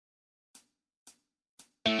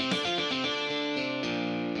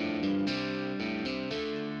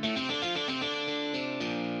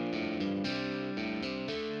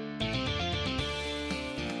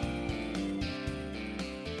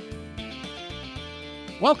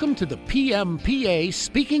Welcome to the PMPA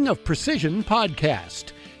Speaking of Precision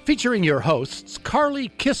podcast, featuring your hosts Carly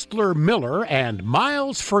Kistler Miller and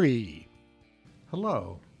Miles Free.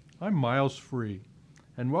 Hello, I'm Miles Free,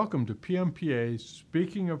 and welcome to PMPA's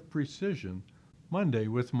Speaking of Precision, Monday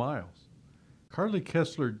with Miles. Carly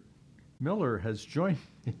Kistler Miller has joined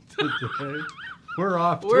me today. We're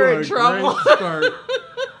off to a in trouble. great start.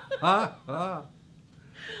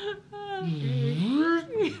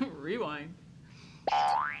 Rewind.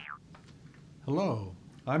 Hello,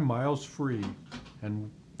 I'm Miles Free, and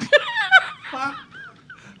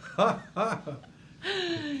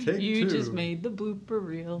Take You two. just made the blooper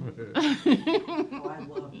reel. I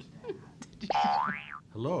loved that.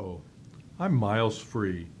 Hello, I'm Miles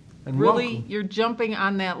Free, and Really? welcome. You're jumping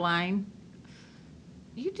on that line?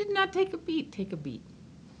 You did not take a beat. Take a beat.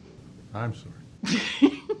 I'm sorry.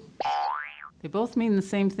 They both mean the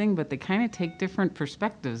same thing, but they kind of take different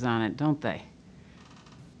perspectives on it, don't they?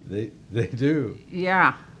 They do.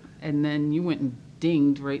 Yeah. And then you went and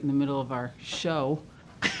dinged right in the middle of our show.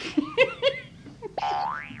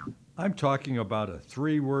 I'm talking about a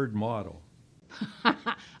 3-word model.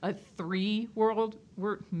 A 3-word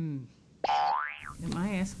word? Am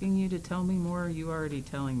I asking you to tell me more, or are you already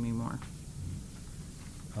telling me more?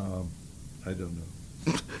 I don't know.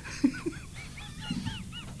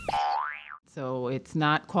 So it's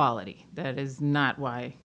not quality. That is not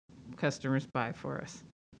why customers buy from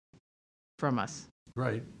us,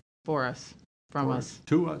 Right. for us, from For us.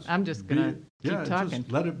 To us. I'm just gonna keep talking.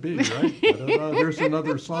 Just let it be, right? There's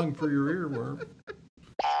another song for your earworm.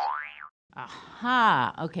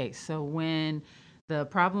 Aha. Okay, so when the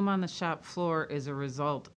problem on the shop floor is a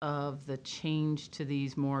result of the change to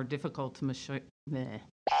these more difficult to machine.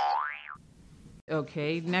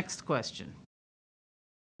 Okay, next question.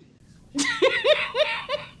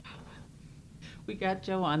 We got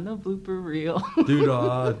Joe on the blooper reel.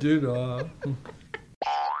 Doo-dah, doo-dah.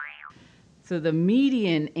 So the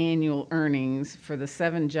median annual earnings for the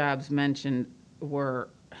 7 jobs mentioned were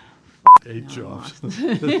 8 jobs.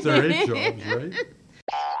 They're 8 jobs,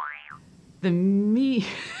 right?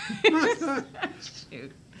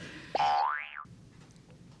 Shoot.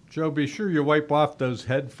 Joe, be sure you wipe off those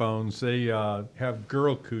headphones. They have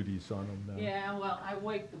girl cooties on them now. Yeah, well, I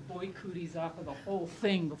wiped the boy cooties off of the whole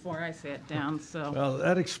thing before I sat down, so. Well,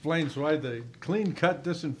 that explains why the Clean Cut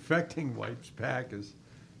Disinfecting Wipes pack is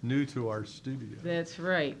new to our studio. That's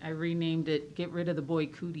right. I renamed it Get Rid of the Boy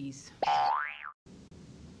Cooties. I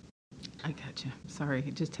got you. Sorry, I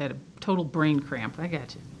just had a total brain cramp. I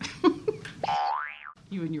got you.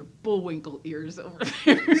 You and your bullwinkle ears over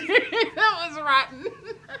there. That was rotten.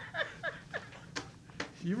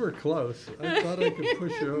 You were close. I thought I could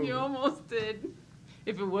push you over. You almost did.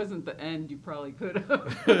 If it wasn't the end, you probably could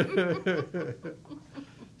have.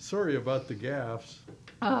 Sorry about the gaffes.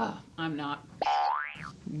 I'm not.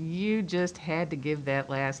 You just had to give that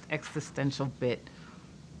last existential bit.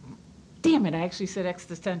 Damn it, I actually said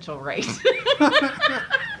existential right. I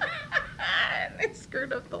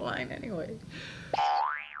screwed up the line anyway.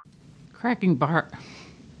 Cracking bar.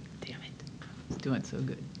 Damn it. It's doing so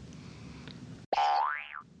good.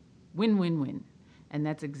 Win, win, win. And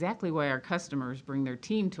that's exactly why our customers bring their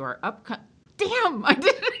team to our Damn! I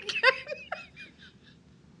did it again!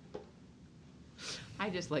 I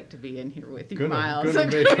just like to be in here with you, Miles.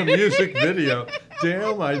 Gonna make a music video.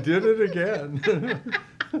 Damn, I did it again.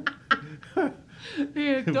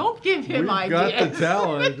 Yeah, don't give him We've ideas. got the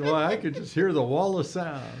talent. Well, I could just hear the wall of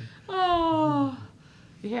sound. Oh,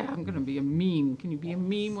 yeah, I'm going to be a meme. Can you be a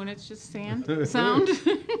meme when it's just sound?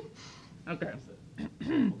 Okay.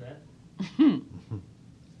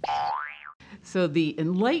 So the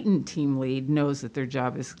enlightened team lead knows that their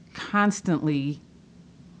job is constantly,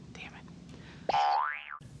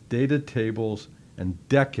 Data tables and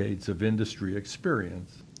decades of industry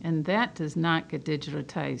experience. and that does not get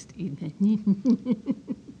digitized.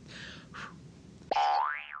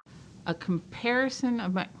 A comparison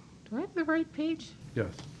of my, do I have the right page?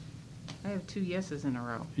 Yes. I have 2 yeses in a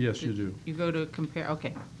row. Yes, you do. You go to compare,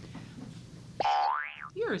 okay.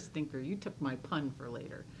 You're a stinker. You took my pun for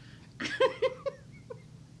later.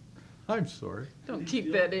 I'm sorry. Don't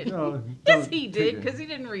keep that in. No, Yes, don't he take did, it. because he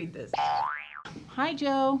didn't read this. Hi,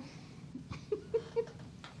 Joe.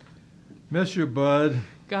 Miss you, bud.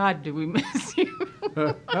 God, do we miss you?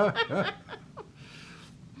 All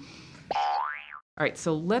right,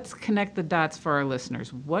 so let's connect the dots for our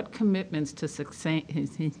listeners. What commitments to success?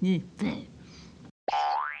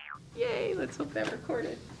 Yay, let's hope that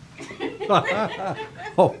recorded.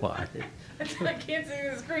 Oh, my. I can't see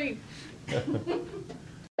the screen.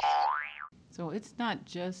 So it's not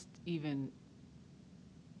just even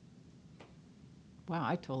Wow,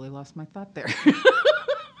 I totally lost my thought there.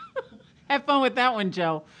 Have fun with that one,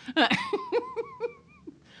 Joe. What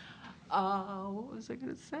was I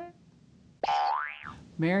going to say?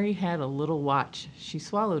 Mary had a little watch. She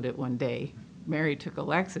swallowed it one day. Mary took a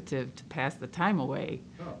laxative to pass the time away.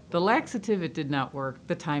 The laxative, it did not work.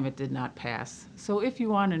 The time, it did not pass. So if you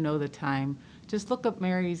want to know the time, just look up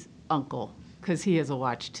Mary's uncle, because he has a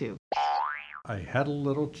watch too. I had a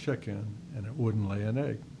little chicken, and it wouldn't lay an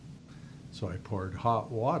egg. So I poured hot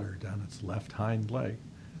water down its left hind leg.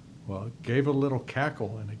 Well, it gave a little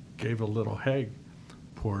cackle, and it gave a little egg.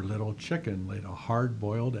 Poor little chicken laid a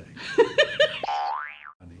hard-boiled egg.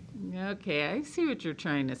 Okay, I see what you're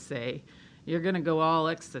trying to say. You're going to go all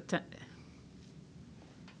extra.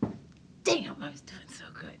 Damn, I was doing so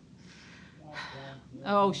good.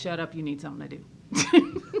 Oh, shut up. You need something to do.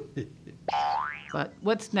 But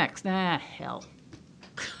what's next? Ah, hell.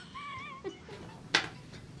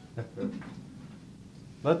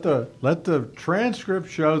 Let the transcript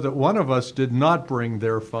show that one of us did not bring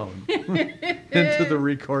their phone into the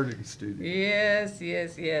recording studio. Yes.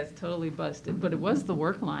 Totally busted. But it was the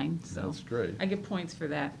work line, so That's great. I get points for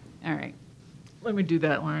that. All right. Let me do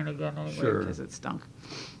that line again anyway, Sure. because it stunk.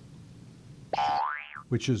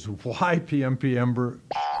 Which is why PMPM.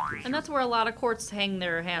 And that's where a lot of courts hang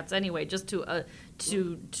their hats anyway, just to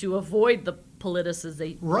avoid the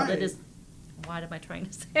politicization. Right. What am I trying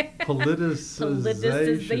to say?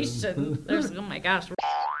 Politicization. There's, oh my gosh.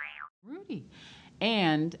 Rudy.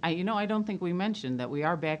 And I don't think we mentioned that we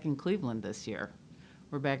are back in Cleveland this year.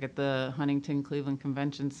 We're back at the Huntington Cleveland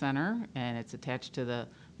Convention Center, and it's attached to the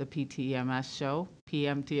PTMS show,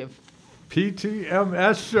 PMTF.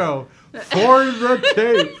 PTMS show for the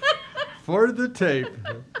tape. For the tape.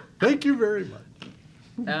 Thank you very much.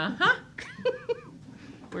 Uh-huh.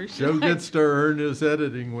 Joe gets to earn his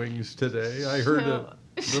editing wings today. I heard a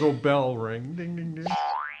little bell ring. Ding, ding, ding.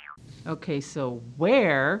 Okay, so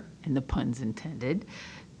where, and the pun's intended,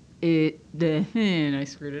 and I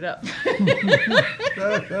screwed it up.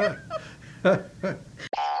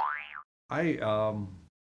 I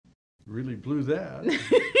really blew that.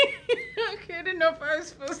 Okay, I didn't know if I was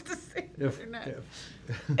supposed to say it or not.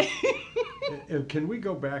 Can we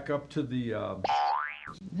go back up to the...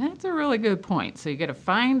 That's a really good point. So you got to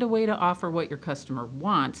find a way to offer what your customer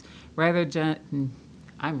wants rather than...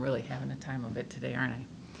 I'm really having a time of it today, aren't I?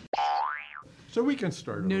 So we can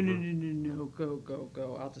start over. No.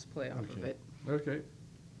 Go. I'll just play off of it. Okay.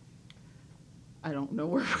 I don't know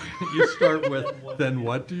where. You start with, then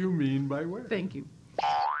what do you mean by where? Thank you.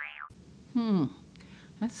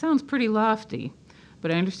 That sounds pretty lofty,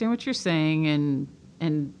 but I understand what you're saying,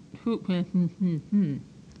 and who...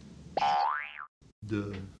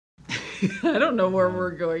 Duh. I don't know where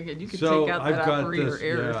we're going, and you can So take out I've that got operator this.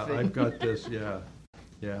 error Yeah, thing. I've got this. Yeah.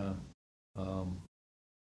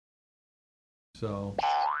 So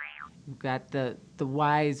You've got the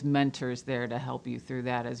wise mentors there to help you through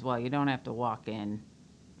that as well. You don't have to walk in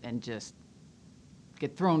and just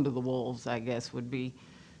get thrown to the wolves, I guess, would be...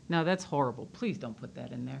 No, that's horrible. Please don't put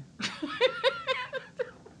that in there.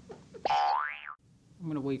 I'm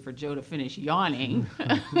going to wait for Joe to finish yawning.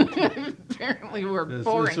 Apparently we're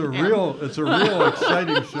boring it's a him. real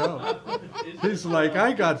exciting show. He's like,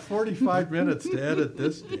 I got 45 minutes to edit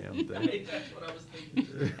this damn thing. That's what I was thinking.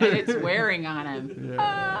 And it's wearing on him. Yeah.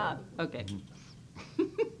 Ah, okay.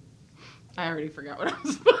 I already forgot what I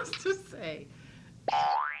was supposed to say.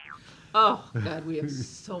 Oh, God, we have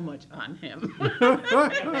so much on him.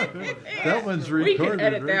 That one's We recorded. can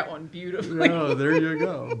edit right? that one beautifully. Oh, there you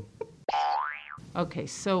go. Okay,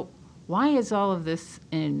 so why is all of this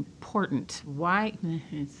important? Why?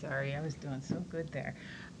 Sorry, I was doing so good there.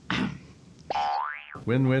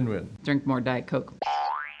 Win. Drink more Diet Coke.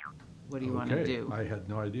 What do you want to Okay, do? I had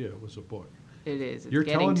no idea it was a book. It is. It's You're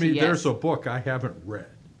getting telling to me yes. there's a book I haven't read.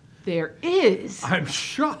 There is. I'm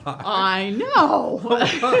shocked. I know.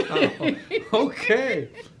 Okay,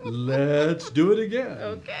 let's do it again.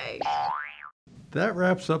 Okay. That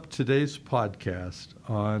wraps up today's podcast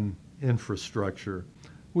on infrastructure.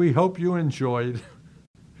 We hope you enjoyed.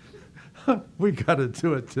 We got to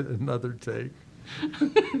do it to another take.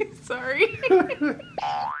 Sorry.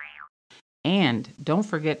 And don't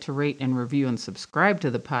forget to rate and review and subscribe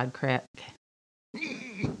to the podcast.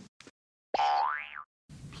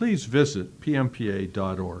 Please visit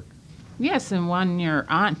pmpa.org. Yes, and when you're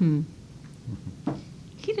on...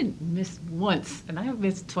 He didn't miss once, and I have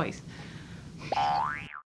missed twice.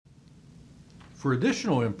 For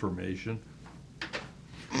additional information,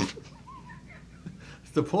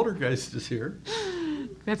 the poltergeist is here.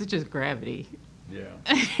 That's just gravity. Yeah.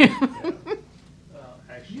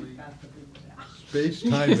 Actually,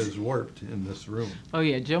 Space-time is warped in this room. Oh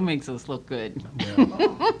yeah, Joe makes us look good.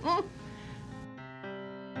 Yeah.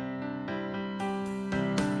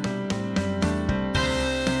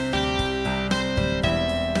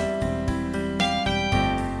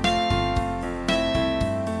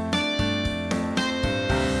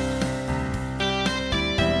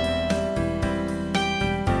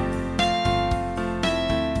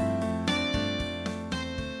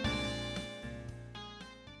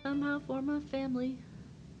 Somehow for my family,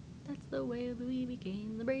 that's the way we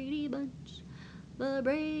became the Brady Bunch. The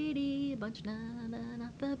Brady Bunch, na na na,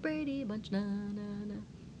 the Brady Bunch, na na na.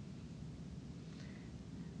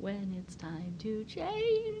 When it's time to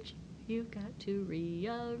change, you've got to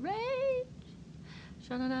rearrange.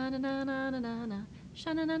 Sha na na na na na na na na,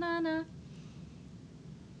 sha na na na na.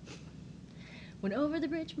 Went over the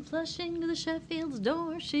bridge from Flushing to the Sheffield's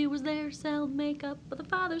door. She was there, selling makeup, but the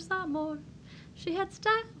father saw more. She had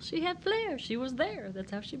style, she had flair, she was there. That's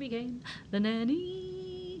how she became the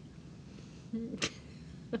nanny.